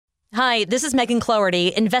Hi, this is Megan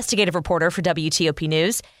Cloherty, investigative reporter for WTOP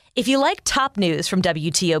News. If you like top news from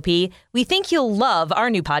WTOP, we think you'll love our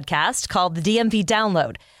new podcast called the DMV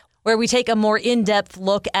Download, where we take a more in-depth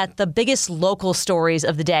look at the biggest local stories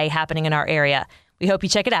of the day happening in our area. We hope you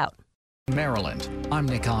check it out. Maryland, I'm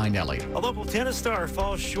Nick Einelli. A local tennis star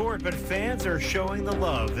falls short, but fans are showing the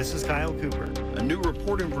love. This is Kyle Cooper. A new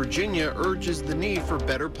report in Virginia urges the need for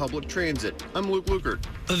better public transit. I'm Luke Lukert.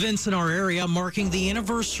 Events in our area marking the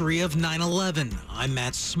anniversary of 9/11. I'm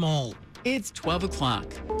Matt Small. It's 12 o'clock.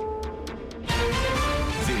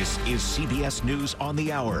 This is CBS News on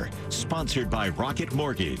the Hour, sponsored by Rocket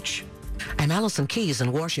Mortgage. I'm Allison Keyes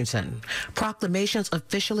in Washington. Proclamations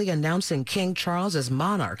officially announcing King Charles as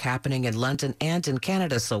monarch happening in London and in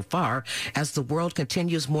Canada so far as the world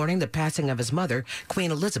continues mourning the passing of his mother,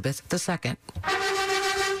 Queen Elizabeth II.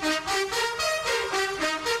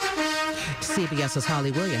 CBS's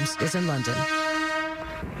Holly Williams is in London.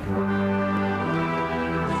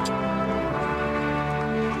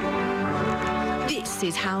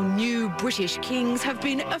 This is how new British kings have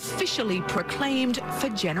been officially proclaimed for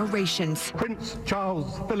generations. Prince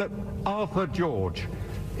Charles Philip Arthur George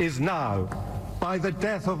is now, by the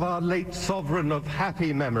death of our late sovereign of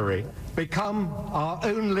happy memory, become our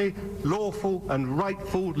only lawful and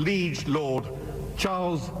rightful liege lord,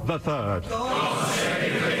 Charles III.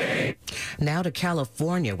 Now to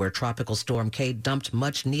California, where Tropical Storm Kate dumped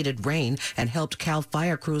much-needed rain and helped CAL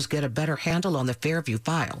FIRE crews get a better handle on the Fairview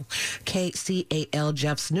fire. KCAL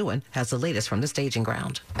Jeff Snuen has the latest from the staging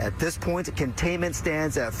ground. At this point, containment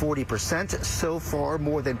stands at 40%. So far,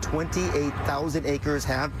 more than 28,000 acres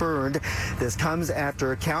have burned. This comes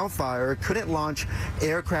after CAL FIRE couldn't launch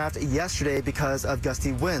aircraft yesterday because of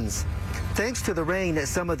gusty winds. Thanks to the rain,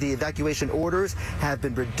 some of the evacuation orders have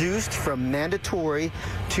been reduced from mandatory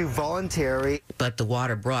to voluntary. But the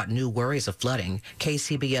water brought new worries of flooding.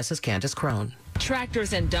 KCBS's Candace Crone.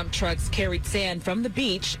 Tractors and dump trucks carried sand from the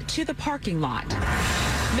beach to the parking lot.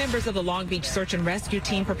 Members of the Long Beach Search and Rescue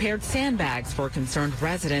Team prepared sandbags for concerned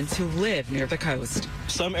residents who live near the coast.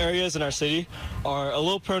 Some areas in our city are a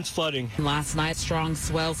little prone to flooding. Last night, strong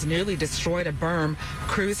swells nearly destroyed a berm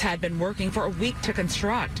crews had been working for a week to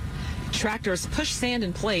construct. Tractors pushed sand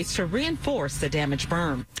in place to reinforce the damaged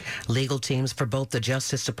berm. Legal teams for both the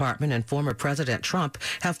Justice Department and former President Trump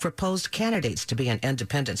have proposed candidates to be an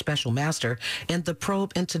independent special master in the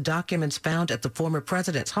probe into documents found at the former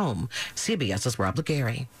president's home. CBS's Rob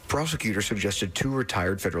Legary. Prosecutors suggested two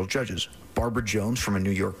retired federal judges, Barbara Jones from a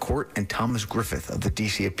New York court and Thomas Griffith of the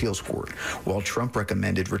D.C. Appeals Court, while Trump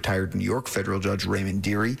recommended retired New York federal judge Raymond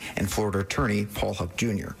Dearie and Florida attorney Paul Huck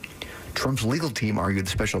Jr. Trump's legal team argued the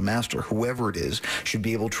special master, whoever it is, should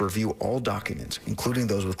be able to review all documents, including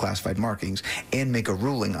those with classified markings, and make a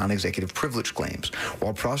ruling on executive privilege claims,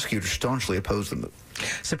 while prosecutors staunchly opposed the move.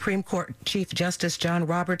 Supreme Court Chief Justice John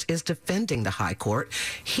Roberts is defending the High Court.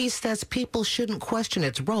 He says people shouldn't question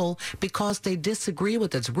its role because they disagree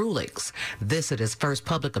with its rulings. This at his first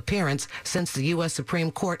public appearance since the U.S. Supreme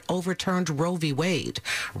Court overturned Roe v. Wade.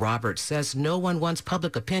 Roberts says no one wants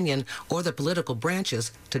public opinion or the political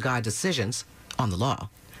branches to guide decisions on the law.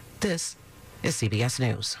 This is CBS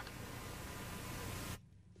News.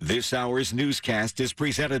 This hour's newscast is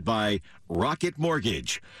presented by Rocket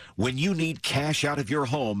Mortgage. When you need cash out of your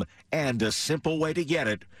home and a simple way to get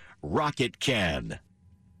it, Rocket can.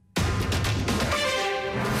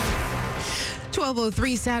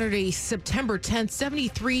 12:03 Saturday, September 10th,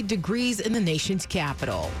 73 degrees in the nation's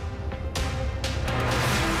capital.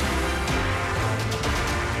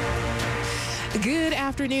 Good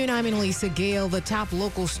afternoon. I'm Annalisa Gale. The top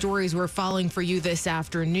local stories we're following for you this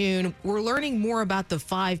afternoon. We're learning more about the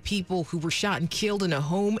 5 people who were shot and killed in a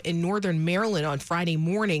home in northern Maryland on Friday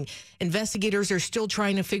morning. Investigators are still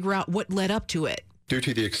trying to figure out what led up to it. Due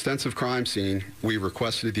to the extensive crime scene, we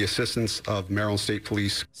requested the assistance of Maryland State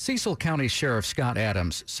Police. Cecil County Sheriff Scott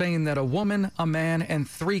Adams saying that a woman, a man, and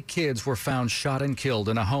 3 kids were found shot and killed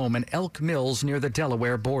in a home in Elk Mills near the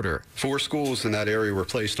Delaware border. 4 schools in that area were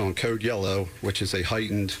placed on Code Yellow, which is a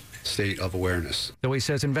heightened state of awareness. Though he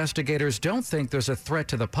says investigators don't think there's a threat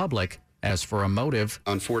to the public. As for a motive,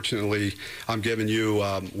 unfortunately, I'm giving you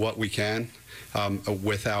what we can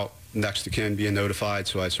without next of kin being notified,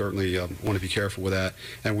 so I certainly want to be careful with that.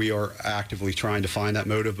 And we are actively trying to find that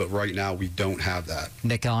motive, but right now we don't have that.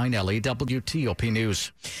 Nick Einelli, WTOP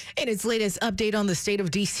News. In its latest update on the state of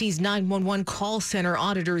D.C.'s 911 call center,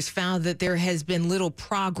 auditors found that there has been little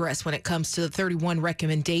progress when it comes to the 31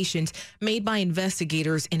 recommendations made by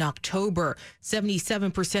investigators in October.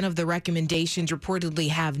 77% of the recommendations reportedly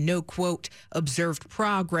have no, quote, observed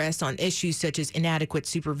progress on issues such as inadequate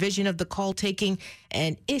supervision of the call taking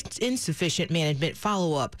and insufficient management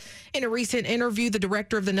follow-up. In a recent interview, the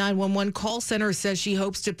director of the 911 call center says she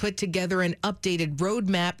hopes to put together an updated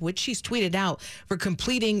roadmap, which she's tweeted out, for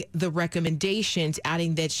completing the recommendations,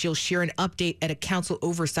 adding that she'll share an update at a council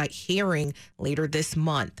oversight hearing later this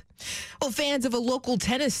month. Well, fans of a local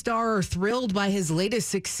tennis star are thrilled by his latest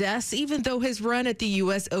success, even though his run at the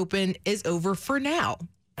U.S. Open is over for now.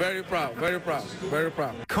 Very proud, very proud, very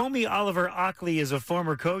proud. Comey Oliver Ockley is a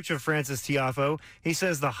former coach of Frances Tiafoe. He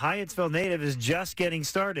says the Hyattsville native is just getting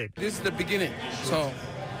started. This is the beginning. So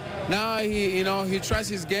now he trusts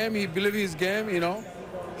his game, he believes his game,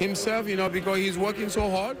 himself, because he's working so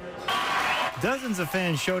hard. Dozens of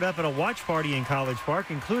fans showed up at a watch party in College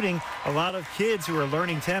Park, including a lot of kids who are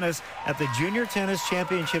learning tennis at the Junior Tennis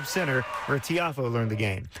Championship Center, where Tiafoe learned the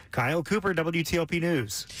game. Kyle Cooper, WTOP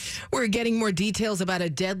News. We're getting more details about a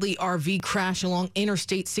deadly RV crash along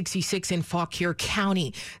Interstate 66 in Fauquier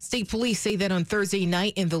County. State police say that on Thursday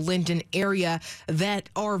night in the Linden area, that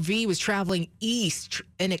RV was traveling east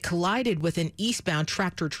and it collided with an eastbound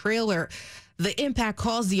tractor trailer. The impact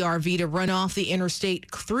caused the RV to run off the interstate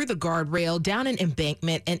through the guardrail, down an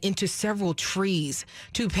embankment, and into several trees.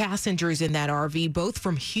 2 passengers in that RV, both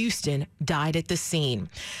from Houston, died at the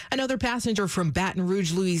scene. Another passenger from Baton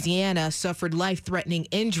Rouge, Louisiana, suffered life-threatening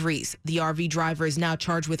injuries. The RV driver is now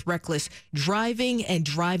charged with reckless driving and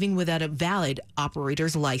driving without a valid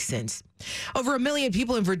operator's license. Over 1 million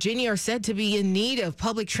people in Virginia are said to be in need of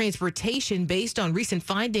public transportation based on recent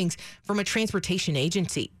findings from a transportation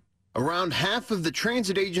agency. Around half of the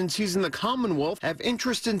transit agencies in the Commonwealth have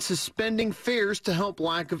interest in suspending fares to help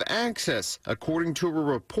lack of access, according to a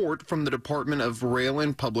report from the Department of Rail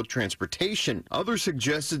and Public Transportation. Other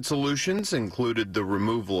suggested solutions included the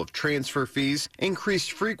removal of transfer fees,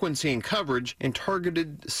 increased frequency and coverage, and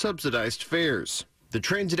targeted subsidized fares. The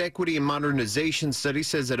Transit Equity and Modernization Study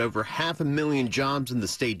says that over 500,000 jobs in the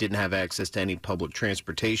state didn't have access to any public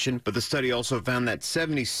transportation, but the study also found that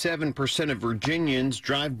 77% of Virginians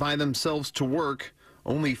drive by themselves to work.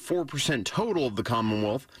 Only 4% total of the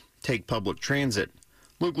Commonwealth take public transit.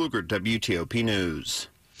 Luke Luker, WTOP News.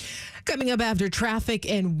 Coming up after traffic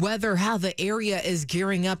and weather, how the area is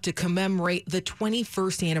gearing up to commemorate the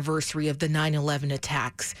 21st anniversary of the 9/11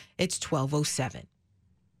 attacks. It's 12:07.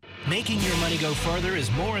 Making your money go further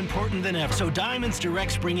is more important than ever. So Diamonds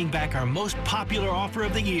Direct's bringing back our most popular offer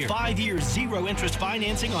of the year. 5 years, 0 interest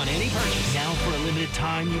financing on any purchase. Now for a limited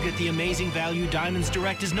time, you get the amazing value Diamonds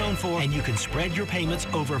Direct is known for, and you can spread your payments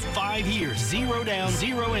over 5 years. 0 down,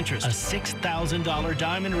 0 interest. A $6,000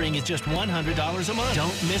 diamond ring is just $100 a month.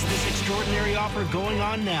 Don't miss this extraordinary offer going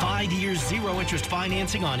on now. 5 years, 0 interest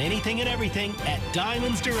financing on anything and everything at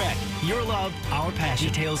Diamonds Direct. Your love, our passion.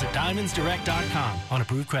 Details at diamondsdirect.com on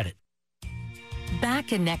approved credit.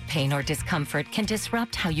 Back and neck pain or discomfort can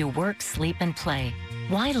disrupt how you work, sleep, and play.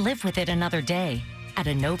 Why live with it another day? At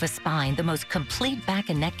Inova Spine, the most complete back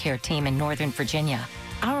and neck care team in Northern Virginia,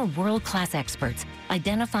 our world-class experts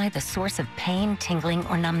identify the source of pain, tingling,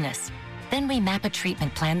 or numbness. Then we map a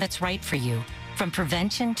treatment plan that's right for you, from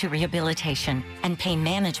prevention to rehabilitation and pain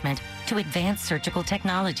management to advanced surgical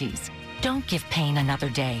technologies. Don't give pain another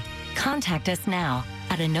day. Contact us now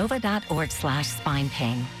at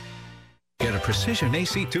inova.org/spinepain. Get a Precision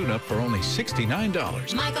AC tune-up for only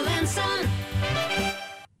 $69. Michael and Son.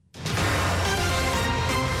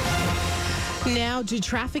 Now to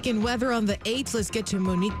traffic and weather on the 8th. Let's get to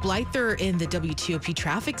Monique Blyther in the WTOP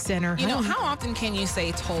Traffic Center. You know, how often can you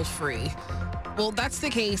say toll-free? Well, that's the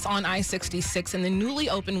case on I-66 in the newly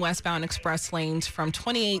opened westbound express lanes from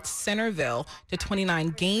 28 Centerville to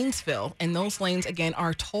 29 Gainesville. And those lanes, again,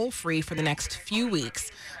 are toll-free for the next few weeks.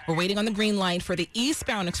 We're waiting on the green light for the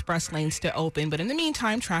eastbound express lanes to open. But in the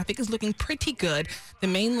meantime, traffic is looking pretty good. The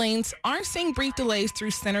main lanes are seeing brief delays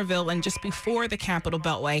through Centerville and just before the Capitol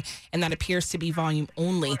Beltway, and that appears to be volume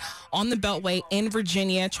only. On the Beltway in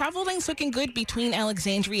Virginia, travel lanes looking good between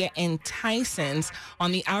Alexandria and Tysons.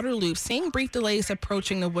 On the outer loop, seeing brief delays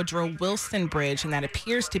approaching the Woodrow Wilson Bridge, and that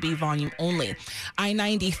appears to be volume only.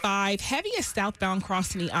 I-95, heaviest southbound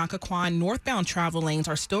crossing the Occoquan. Northbound travel lanes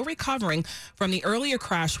are still recovering from the earlier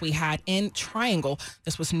crash we had in Triangle.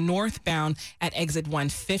 This was northbound at exit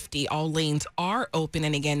 150. All lanes are open,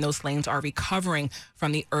 and again, those lanes are recovering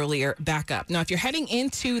from the earlier backup. Now, if you're heading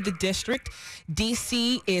into the district,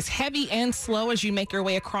 DC is heavy and slow as you make your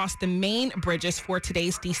way across the main bridges for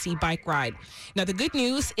today's DC bike ride. Now, the good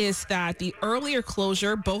news is that the earlier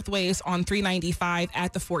closure both ways on 395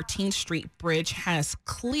 at the 14th Street Bridge has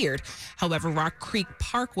cleared. However, Rock Creek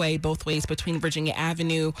Parkway, both ways between Virginia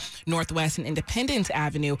Avenue, Northwest, and Independence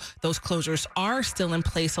Avenue, those closures are still in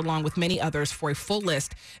place, along with many others. For a full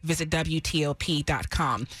list, visit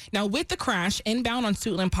WTOP.com. Now, with the crash inbound on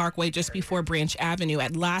Suitland Parkway just before Branch Avenue,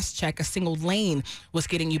 at last check, a single lane was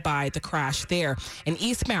getting you by the crash there. And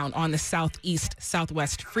eastbound on the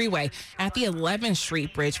Southeast-Southwest Freeway at the 11th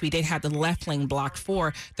Street Bridge, we did have the left lane blocked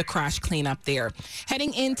for the crash cleanup there.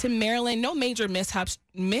 Heading into Maryland, no major mishaps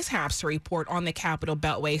to report on the Capitol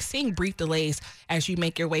Beltway, seeing brief delays as you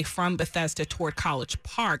make your way from Bethesda toward College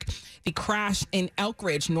Park. The crash in Elk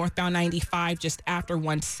Ridge, northbound 95, just after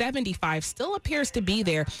 175, still appears to be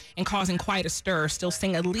there and causing quite a stir. Still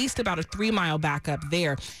seeing at least about a 3-mile backup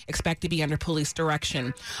there. Expect to be under police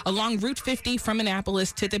direction. Along Route 50 from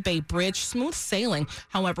Annapolis to the Bay Bridge, smooth sailing.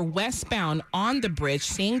 However, westbound on the bridge,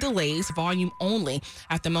 seeing delays, volume only.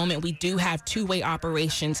 At the moment, we do have two-way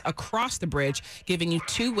operations across the bridge, giving you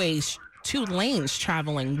two lanes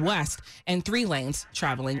traveling west and 3 lanes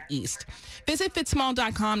traveling east. Visit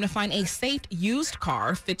Fitzmall.com to find a safe used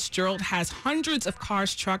car. Fitzgerald has hundreds of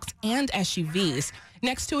cars, trucks, and SUVs.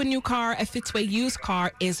 Next to a new car, a Fitzway used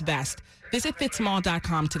car is best. Visit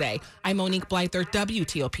Fitzmall.com today. I'm Monique Blyther,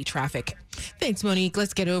 WTOP Traffic. Thanks, Monique.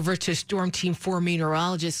 Let's get over to Storm Team 4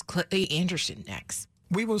 meteorologist Clay Anderson next.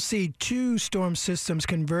 We will see 2 storm systems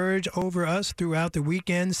converge over us throughout the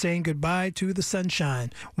weekend, saying goodbye to the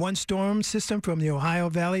sunshine. One storm system from the Ohio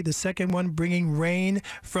Valley, the second one bringing rain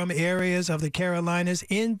from areas of the Carolinas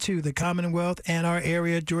into the Commonwealth and our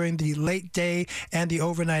area during the late day and the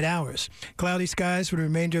overnight hours. Cloudy skies for the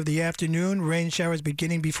remainder of the afternoon, rain showers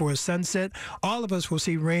beginning before sunset. All of us will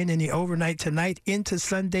see rain in the overnight tonight into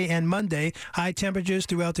Sunday and Monday. High temperatures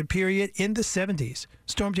throughout the period in the 70s.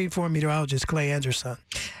 Storm Team 4 meteorologist Clay Anderson.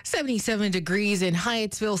 77 degrees in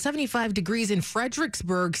Hyattsville, 75 degrees in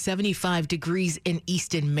Fredericksburg, 75 degrees in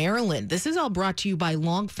Easton, Maryland. This is all brought to you by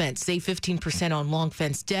Long Fence. Save 15% on Long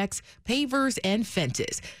Fence decks, pavers, and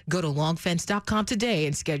fences. Go to longfence.com today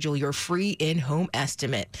and schedule your free in-home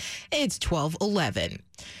estimate. It's 12:11.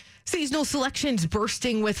 Seasonal selections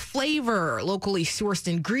bursting with flavor. Locally sourced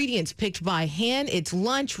ingredients picked by hand. It's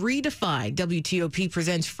lunch redefined. WTOP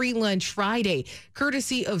presents Free Lunch Friday,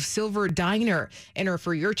 courtesy of Silver Diner. Enter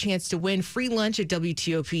for your chance to win free lunch at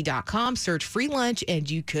WTOP.com. Search free lunch and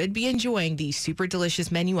you could be enjoying these super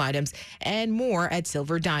delicious menu items and more at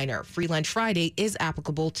Silver Diner. Free Lunch Friday is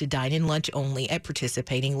applicable to dine-in lunch only at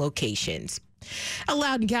participating locations. A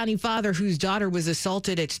Loudoun County father whose daughter was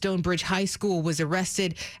assaulted at Stonebridge High School was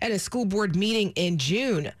arrested at a school board meeting in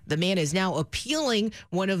June. The man is now appealing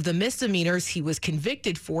one of the misdemeanors he was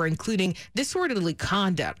convicted for, including disorderly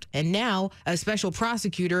conduct. And now a special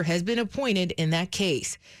prosecutor has been appointed in that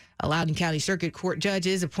case. A Loudoun County Circuit Court judge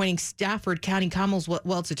is appointing Stafford County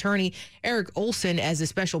Commonwealth's attorney Eric Olson as a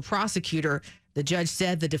special prosecutor. The judge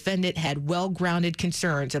said the defendant had well-grounded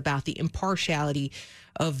concerns about the impartiality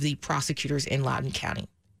of the prosecutors in Loudoun County.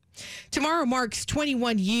 Tomorrow marks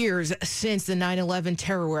 21 years since the 9/11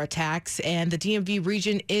 terror attacks, and the DMV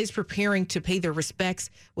region is preparing to pay their respects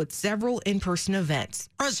with several in-person events.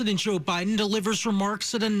 President Joe Biden delivers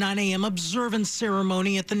remarks at a 9 a.m. observance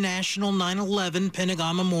ceremony at the National 9/11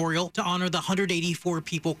 Pentagon Memorial to honor the 184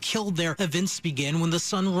 people killed there. Events begin when the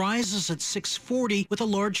sun rises at 6:40 with a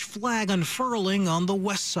large flag unfurling on the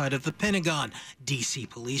west side of the Pentagon. D.C.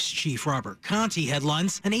 Police Chief Robert Conti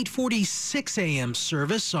headlines an 8:46 a.m.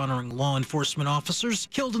 service honoring law enforcement officers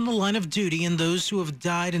killed in the line of duty and those who have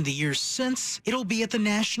died in the years since. It'll be at the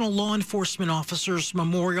National Law Enforcement Officers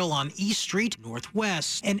Memorial on East Street,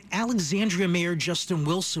 Northwest. And Alexandria Mayor Justin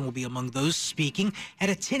Wilson will be among those speaking at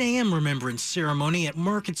a 10 a.m. remembrance ceremony at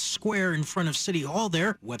Market Square in front of City Hall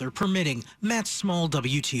there, weather permitting. Matt Small,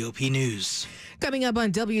 WTOP News. Coming up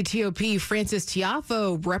on WTOP, Francis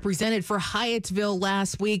Tiafo represented for Hyattsville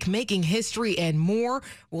last week, making history and more.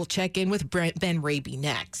 We'll check in with Ben Raby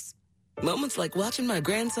next. Moments like watching my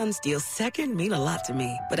grandson steal second mean a lot to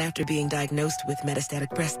me. But after being diagnosed with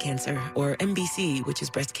metastatic breast cancer, or MBC, which is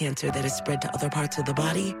breast cancer that is spread to other parts of the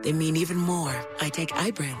body, they mean even more. I take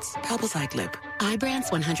Ibrance, palbociclib.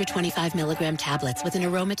 Ibrance 125 milligram tablets with an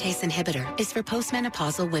aromatase inhibitor is for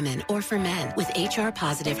postmenopausal women or for men with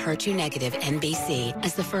HR-positive, HER2-negative MBC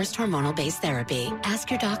as the first hormonal-based therapy.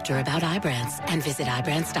 Ask your doctor about Ibrance and visit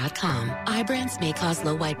Ibrance.com. Ibrance may cause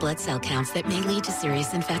low white blood cell counts that may lead to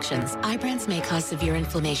serious infections. Ibrance may cause severe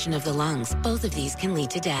inflammation of the lungs. Both of these can lead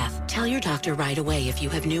to death. Tell your doctor right away if you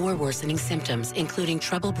have new or worsening symptoms, including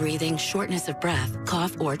trouble breathing, shortness of breath,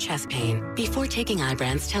 cough, or chest pain. Before taking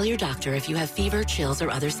Ibrance, tell your doctor if you have fever, chills, or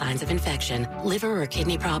other signs of infection, liver or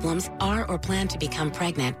kidney problems, are or plan to become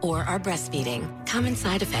pregnant, or are breastfeeding. Common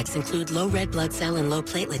side effects include low red blood cell and low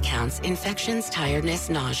platelet counts, infections, tiredness,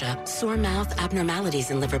 nausea, sore mouth, abnormalities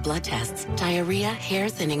in liver blood tests, diarrhea, hair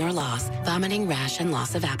thinning or loss, vomiting, rash, and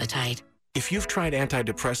loss of appetite. If you've tried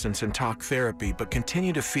antidepressants and talk therapy but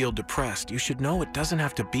continue to feel depressed, you should know it doesn't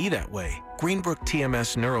have to be that way. Greenbrook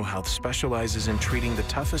TMS NeuroHealth specializes in treating the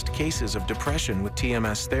toughest cases of depression with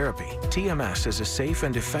TMS therapy. TMS is a safe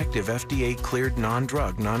and effective FDA-cleared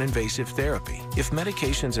non-drug, non-invasive therapy. If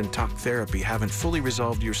medications and talk therapy haven't fully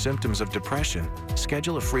resolved your symptoms of depression,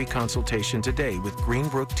 schedule a free consultation today with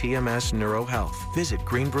Greenbrook TMS NeuroHealth. Visit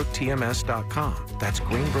greenbrooktms.com. That's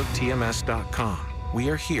greenbrooktms.com. We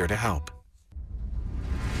are here to help.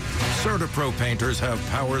 CertaPro painters have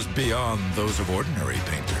powers beyond those of ordinary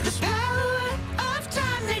painters. The power of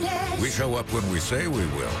timeliness. We show up when we say we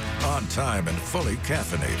will, on time and fully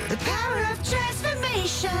caffeinated. The power of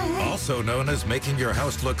transformation. Also known as making your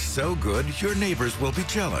house look so good, your neighbors will be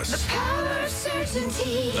jealous. The power of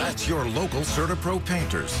certainty. That's your local CertaPro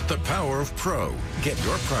painters. The power of pro. Get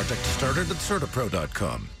your project started at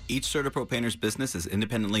CertaPro.com. Each CertaPro painter's business is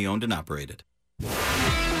independently owned and operated.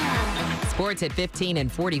 Sports at 15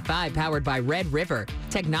 and 45, powered by Red River.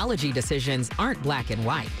 Technology decisions aren't black and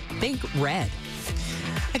white. Think red.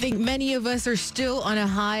 I think many of us are still on a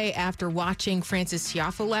high after watching Frances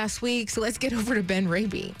Tiafoe last week. So let's get over to Ben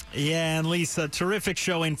Raby. Yeah, and Lisa, terrific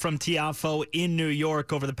showing from Tiafoe in New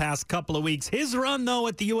York over the past couple of weeks. His run, though,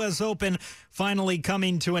 at the U.S. Open finally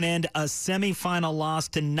coming to an end. A semifinal loss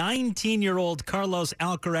to 19-year-old Carlos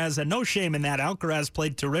Alcaraz. And no shame in that. Alcaraz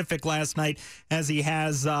played terrific last night, as he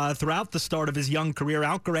has throughout the start of his young career.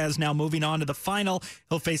 Alcaraz now moving on to the final.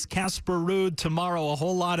 He'll face Casper Ruud tomorrow. A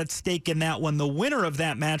whole lot at stake in that one. The winner of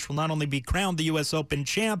that match will not only be crowned the U.S. Open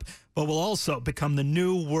champ, but will also become the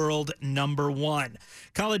new world #1.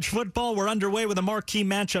 College football, we're underway with a marquee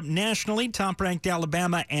matchup nationally. Top-ranked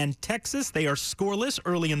Alabama and Texas. They are scoreless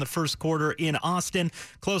early in the first quarter in Austin.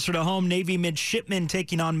 Closer to home, Navy midshipmen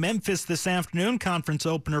taking on Memphis this afternoon. Conference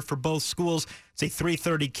opener for both schools. It's a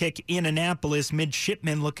 3:30 kick in Annapolis.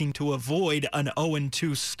 Midshipmen looking to avoid an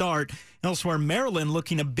 0-2 start. Elsewhere, Maryland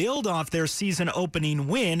looking to build off their season-opening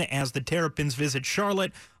win as the Terrapins visit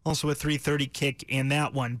Charlotte. Also a 3:30 kick in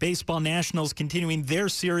that one. Baseball Nationals continuing their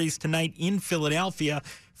series tonight in Philadelphia.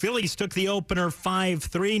 Phillies took the opener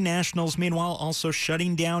 5-3. Nationals, meanwhile, also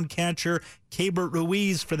shutting down catcher Keibert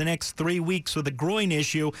Ruiz for the next 3 weeks with a groin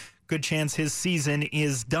issue. Good chance his season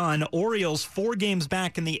is done. Orioles 4 games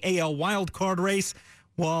back in the AL wildcard race.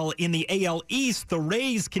 While in the AL East, the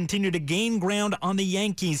Rays continue to gain ground on the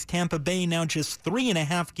Yankees. Tampa Bay now just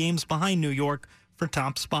 3.5 games behind New York for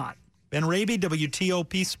top spot. Ben Raby,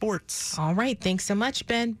 WTOP Sports. All right. Thanks so much,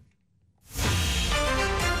 Ben.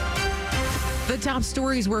 The top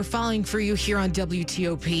stories we're following for you here on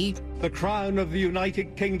WTOP. The crown of the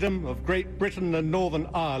United Kingdom of Great Britain and Northern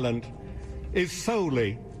Ireland is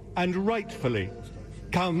solely and rightfully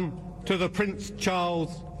come to the Prince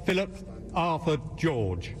Charles Philip Arthur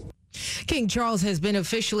George. King Charles has been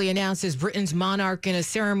officially announced as Britain's monarch in a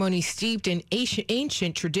ceremony steeped in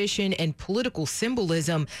ancient tradition and political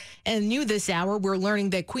symbolism. And new this hour, we're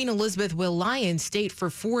learning that Queen Elizabeth will lie in state for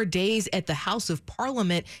 4 days at the House of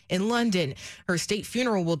Parliament in London. Her state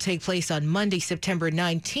funeral will take place on Monday, September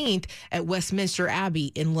 19th at Westminster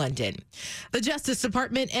Abbey in London. The Justice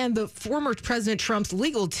Department and the former President Trump's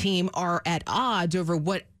legal team are at odds over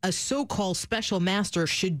what a so-called special master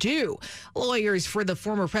should do. Lawyers for the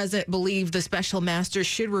former president believe the special master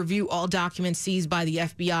should review all documents seized by the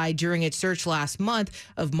FBI during its search last month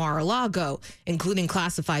of Mar-a-Lago, including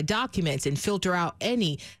classified documents, and filter out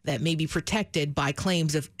any that may be protected by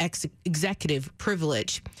claims of executive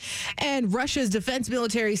privilege. And Russia's defense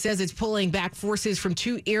military says it's pulling back forces from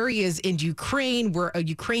 2 areas in Ukraine where a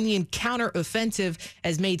Ukrainian counteroffensive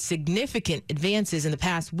has made significant advances in the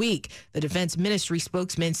past week. The defense ministry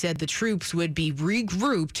spokesman said the troops would be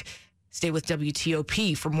regrouped. Stay with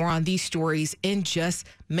WTOP for more on these stories in just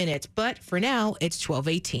minutes. But for now, it's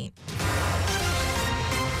 12:18.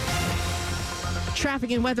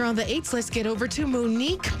 Traffic and weather on the 8s. Let's get over to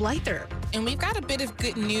Monique Blyther. And we've got a bit of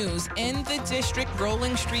good news. In the district,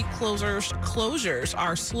 rolling street closures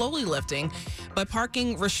are slowly lifting, but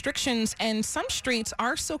parking restrictions and some streets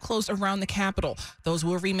are still closed around the Capitol. Those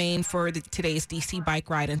will remain for today's DC bike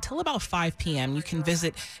ride until about 5 p.m. You can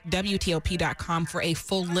visit WTOP.com for a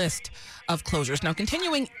full list of closures. Now,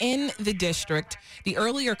 continuing in the district, the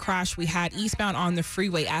earlier crash we had eastbound on the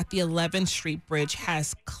freeway at the 11th Street Bridge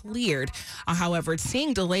has cleared. However, it's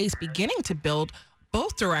seeing delays beginning to build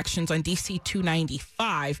both directions on DC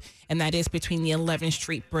 295, and that is between the 11th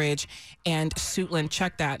Street Bridge and Suitland.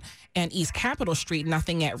 Check that. And East Capitol Street,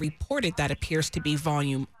 nothing yet reported. That appears to be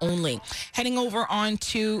volume only. Heading over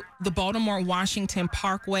onto the Baltimore-Washington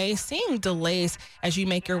Parkway, seeing delays as you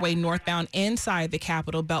make your way northbound inside the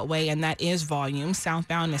Capitol Beltway, and that is volume.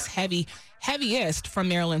 Southbound is heaviest from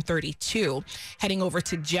Maryland 32. Heading over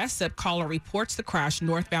to Jessup, caller reports the crash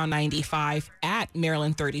northbound 95 at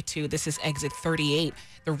Maryland 32. This is exit 38.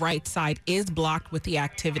 The right side is blocked with the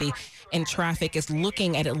activity, and traffic is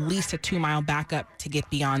looking at least a 2-mile backup to get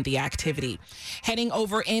beyond the activity. Heading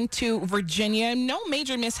over into Virginia, no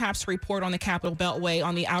major mishaps to report on the Capitol Beltway.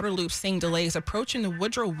 On the outer loop, seeing delays approaching the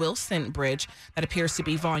Woodrow Wilson Bridge. That appears to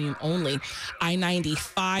be volume only.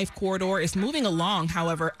 I-95 corridor is moving along.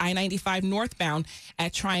 However, I-95 northbound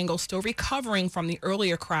at Triangle still recovering from the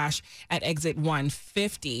earlier crash at exit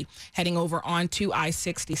 150. Heading over onto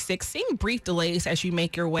I-66, seeing brief delays as you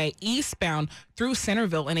make your way eastbound through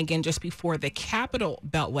Centerville and again just before the Capitol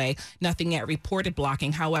Beltway. Nothing yet reported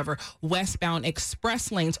blocking. However, westbound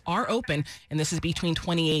express lanes are open, and this is between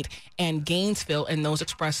 28 and Gainesville, and those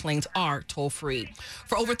express lanes are toll-free.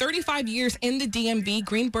 For over 35 years in the DMV,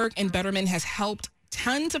 Greenberg and Betterman has helped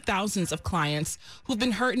tens of thousands of clients who've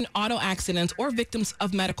been hurt in auto accidents or victims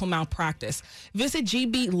of medical malpractice. Visit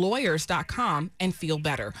gblawyers.com and feel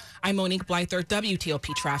better. I'm Monique Blyther,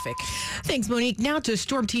 WTOP Traffic. Thanks, Monique. Now to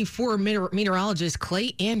Storm Team 4 meteorologist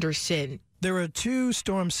Clay Anderson. There are 2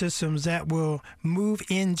 storm systems that will move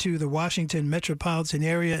into the Washington metropolitan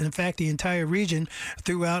area, in fact, the entire region,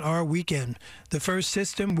 throughout our weekend. The first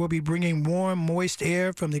system will be bringing warm, moist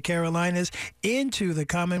air from the Carolinas into the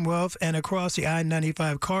Commonwealth and across the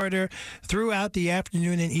I-95 corridor throughout the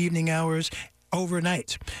afternoon and evening hours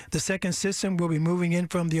overnight. The second system will be moving in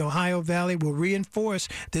from the Ohio Valley, will reinforce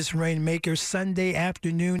this rainmaker Sunday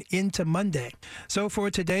afternoon into Monday. So for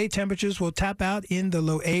today, temperatures will top out in the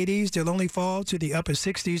low 80s. They'll only fall to the upper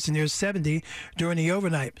 60s to near 70 during the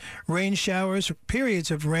overnight. Rain showers,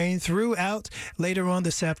 periods of rain throughout later on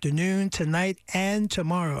this afternoon, tonight, and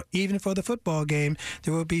tomorrow. Even for the football game,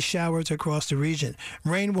 there will be showers across the region.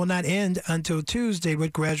 Rain will not end until Tuesday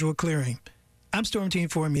with gradual clearing. I'm Storm Team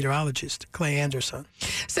 4 meteorologist Clay Anderson.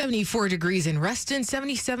 74 degrees in Reston,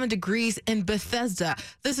 77 degrees in Bethesda.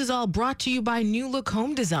 This is all brought to you by New Look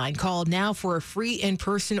Home Design. Call now for a free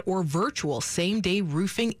in-person or virtual same-day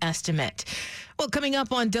roofing estimate. Well, coming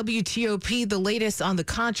up on WTOP, the latest on the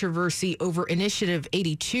controversy over Initiative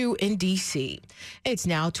 82 in D.C. It's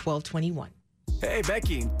now 12:21. Hey,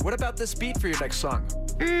 Becky, what about this beat for your next song?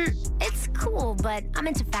 It's cool, but I'm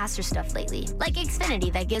into faster stuff lately. Like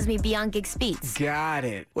Xfinity that gives me beyond gig speeds. Got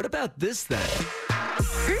it. What about this then?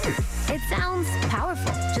 It sounds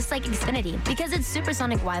powerful, just like Xfinity. Because its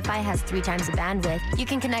supersonic Wi-Fi has 3 times the bandwidth, you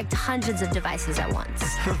can connect hundreds of devices at once.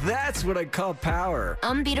 That's what I call power.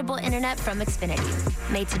 Unbeatable internet from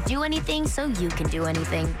Xfinity. Made to do anything so you can do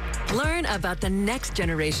anything. Learn about the next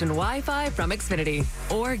generation Wi-Fi from Xfinity.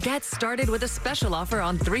 Or get started with a special offer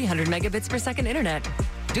on 300 megabits per second internet.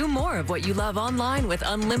 Do more of what you love online with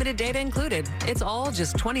unlimited data included. It's all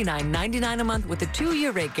just $29.99 a month with a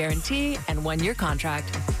 2-year rate guarantee and 1-year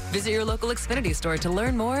contract. Visit your local Xfinity store to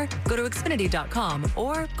learn more. Go to Xfinity.com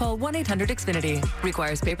or call 1-800-XFINITY.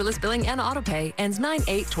 Requires paperless billing and autopay. Ends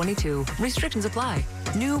 9/8/22. Restrictions apply.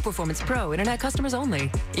 New Performance Pro Internet customers only.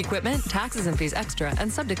 Equipment, taxes, and fees extra and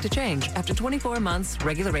subject to change. After 24 months,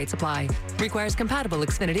 regular rates apply. Requires compatible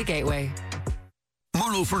Xfinity gateway.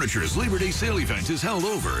 Marlowe Furniture's Labor Day sale event is held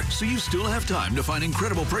over, so you still have time to find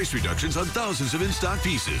incredible price reductions on thousands of in-stock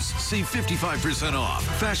pieces. Save 55% off.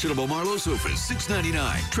 Fashionable Marlowe sofas,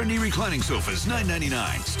 $6.99. Trendy reclining sofas,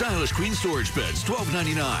 $9.99. Stylish queen storage beds,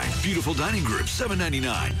 $12.99. Beautiful dining groups,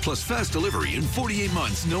 $7.99. Plus fast delivery in 48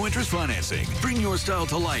 months, no interest financing. Bring your style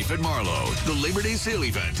to life at Marlowe. The Labor Day sale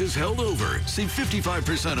event is held over. Save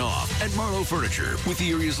 55% off at Marlowe Furniture, with the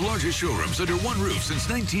area's largest showrooms under one roof since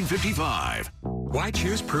 1955. Why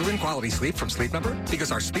choose proven quality sleep from Sleep Number?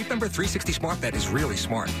 Because our Sleep Number 360 smart bed is really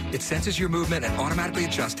smart. It senses your movement and automatically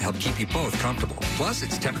adjusts to help keep you both comfortable. Plus,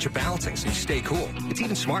 it's temperature balancing so you stay cool. It's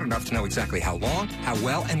even smart enough to know exactly how long, how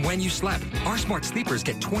well, and when you slept. Our smart sleepers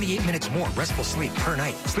get 28 minutes more restful sleep per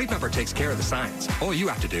night. Sleep Number takes care of the science. All you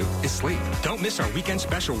have to do is sleep. Don't miss our weekend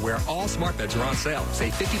special where all smart beds are on sale.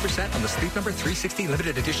 Save 50% on the Sleep Number 360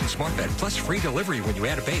 limited edition smart bed plus free delivery when you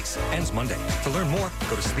add a base. Ends Monday. To learn more,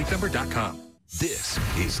 go to sleepnumber.com. This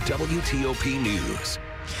is WTOP News.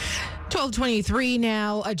 12:23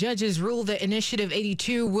 now. A judge has ruled that Initiative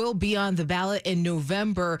 82 will be on the ballot in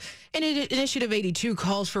November. And Initiative 82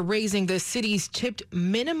 calls for raising the city's tipped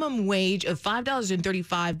minimum wage of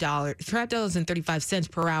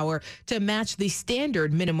 $5.35 per hour to match the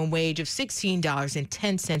standard minimum wage of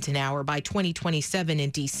 $16.10 an hour by 2027 in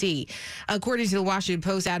D.C. According to the Washington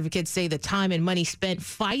Post, advocates say the time and money spent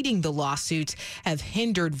fighting the lawsuits have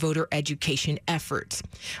hindered voter education efforts.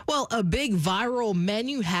 Well, a big viral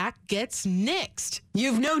menu hack gets nixed.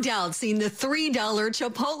 You've no doubt seen the $3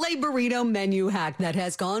 Chipotle burrito menu hack that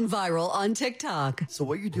has gone viral on TikTok. So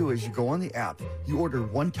what you do is you go on the app, you order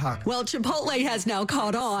one taco. Well, Chipotle has now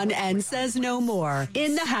caught on and says no more.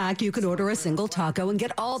 In the hack, you can order a single taco and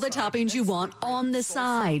get all the toppings you want on the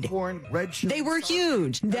side. Corn, red chili. They were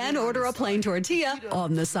huge. Then order a plain tortilla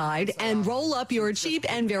on the side and roll up your cheap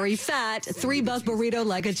and very fat $3 burrito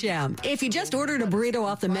like a champ. If you just ordered a burrito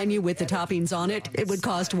off the menu with the toppings on it, it would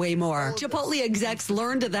cost way more. Chipotle execs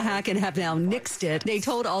learned of the hack and have now nixed it. They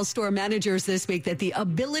told all store managers this week that the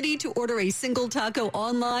ability to order a single taco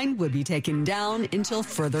online would be taken down until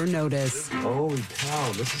further notice. Holy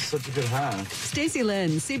cow, this is such a good hack. Stacey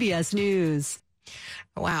Lynn, CBS News.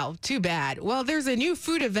 Wow, too bad. Well, there's a new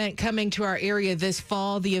food event coming to our area this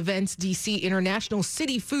fall. The event's DC International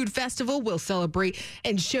City Food Festival will celebrate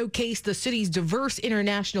and showcase the city's diverse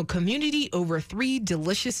international community over 3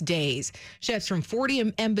 delicious days. Chefs from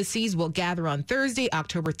 40 embassies will gather on Thursday,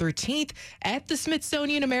 October 13th at the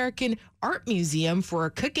Smithsonian American Art Museum for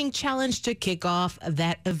a cooking challenge to kick off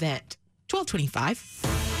that event.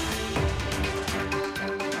 12:25.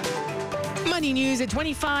 Money News at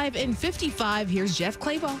 25 and 55. Here's Jeff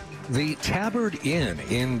Claybaugh. The Tabard Inn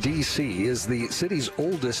in D.C. is the city's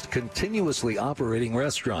oldest continuously operating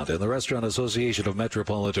restaurant, and the Restaurant Association of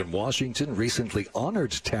Metropolitan Washington recently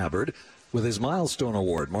honored Tabard with his Milestone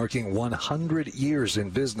Award, marking 100 years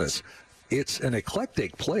in business. It's an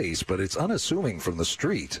eclectic place, but it's unassuming from the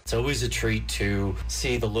street. It's always a treat to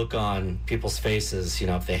see the look on people's faces, you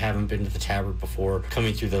know, if they haven't been to the Tabard before,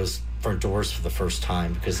 coming through those front doors for the first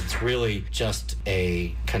time, because it's really just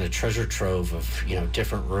a kind of treasure trove of, you know,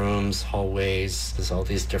 different rooms, hallways. There's all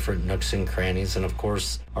these different nooks and crannies, and of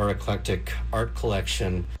course, our eclectic art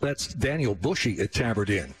collection. That's Daniel Bushy at Tabard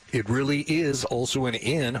Inn. It really is also an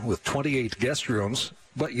inn with 28 guest rooms,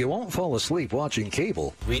 but you won't fall asleep watching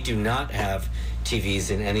cable. We do not have TVs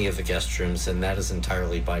in any of the guest rooms, and that is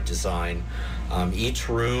entirely by design. Each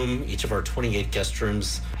room, each of our 28 guest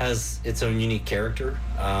rooms has its own unique character,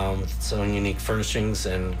 its own unique furnishings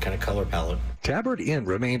and kind of color palette. Tabard Inn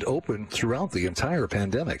remained open throughout the entire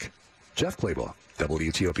pandemic. Jeff Claybaugh,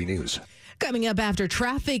 WTOP News. Coming up after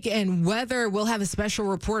traffic and weather, we'll have a special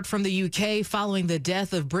report from the UK following the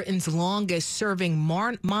death of Britain's longest-serving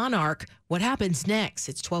monarch. What happens next?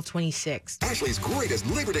 It's 12:26. Ashley's greatest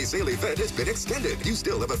Labor Day sale event has been extended. You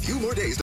still have a few more days to